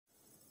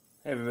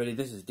Hey everybody,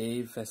 this is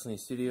Dave, Festley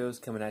Studios,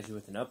 coming at you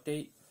with an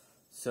update.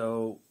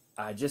 So,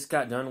 I just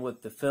got done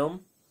with the film.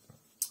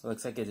 It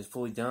looks like it is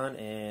fully done,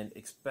 and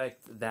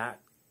expect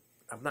that.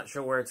 I'm not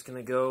sure where it's going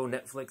to go,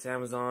 Netflix,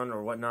 Amazon,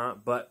 or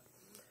whatnot, but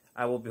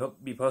I will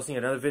be posting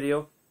another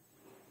video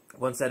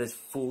once that is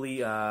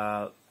fully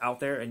out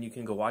there, and you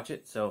can go watch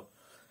it. So,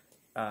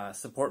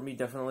 support me,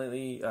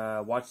 definitely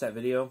watch that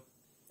video,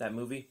 that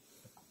movie,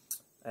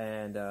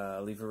 and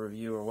leave a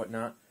review or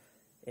whatnot.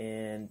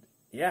 And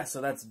yeah,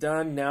 so that's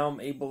done. Now I'm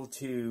able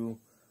to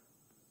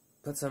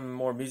put some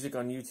more music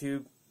on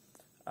YouTube.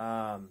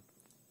 I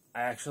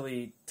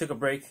actually took a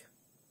break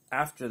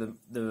after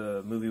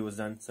the movie was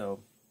done, so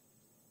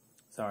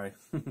sorry,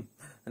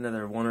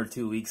 another 1 or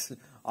 2 weeks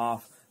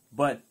off.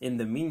 But in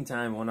the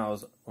meantime, when I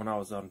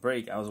was on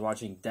break, I was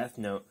watching Death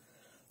Note,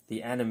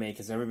 the anime,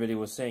 because everybody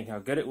was saying how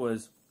good it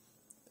was,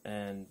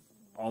 and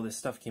all this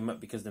stuff came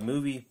up because the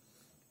movie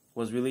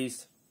was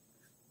released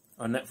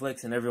on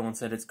Netflix, and everyone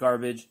said it's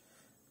garbage.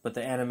 But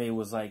the anime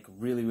was like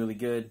really, really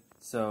good.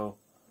 So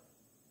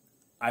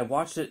I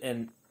watched it,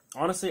 and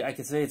honestly, I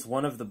could say it's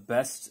one of the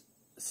best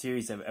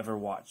series I've ever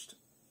watched.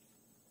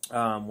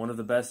 One of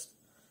the best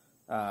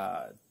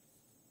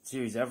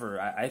series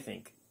ever, I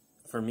think,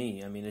 for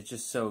me. I mean, it's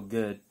just so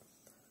good.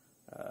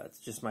 It's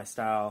just my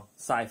style.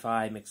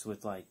 Sci-fi mixed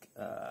with like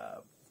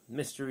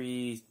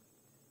mystery,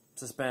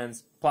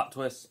 suspense, plot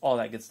twists, all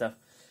that good stuff.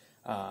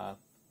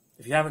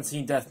 If you haven't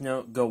seen Death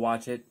Note, go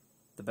watch it.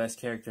 The best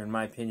character, in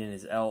my opinion,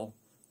 is L.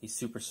 He's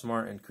super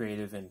smart and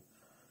creative, and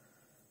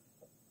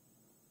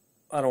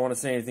I don't want to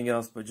say anything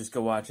else, but just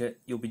go watch it.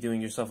 You'll be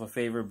doing yourself a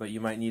favor, but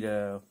you might need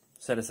to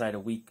set aside a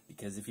week,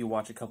 because if you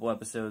watch a couple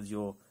episodes,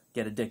 you'll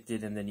get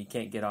addicted, and then you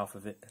can't get off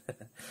of it.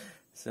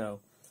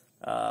 So,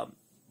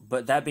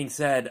 but that being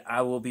said,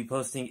 I will be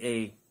posting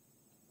a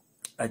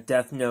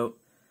Death Note,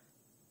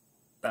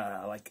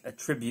 like a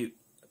tribute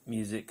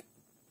music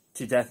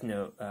to Death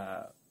Note,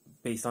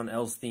 based on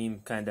L's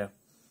theme, kind of.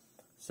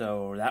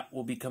 So that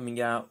will be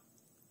coming out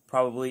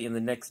probably in the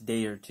next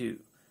day or two.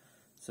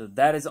 So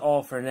that is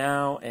all for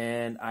now,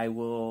 and I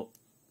will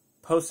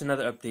post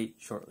another update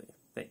shortly.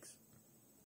 Thanks.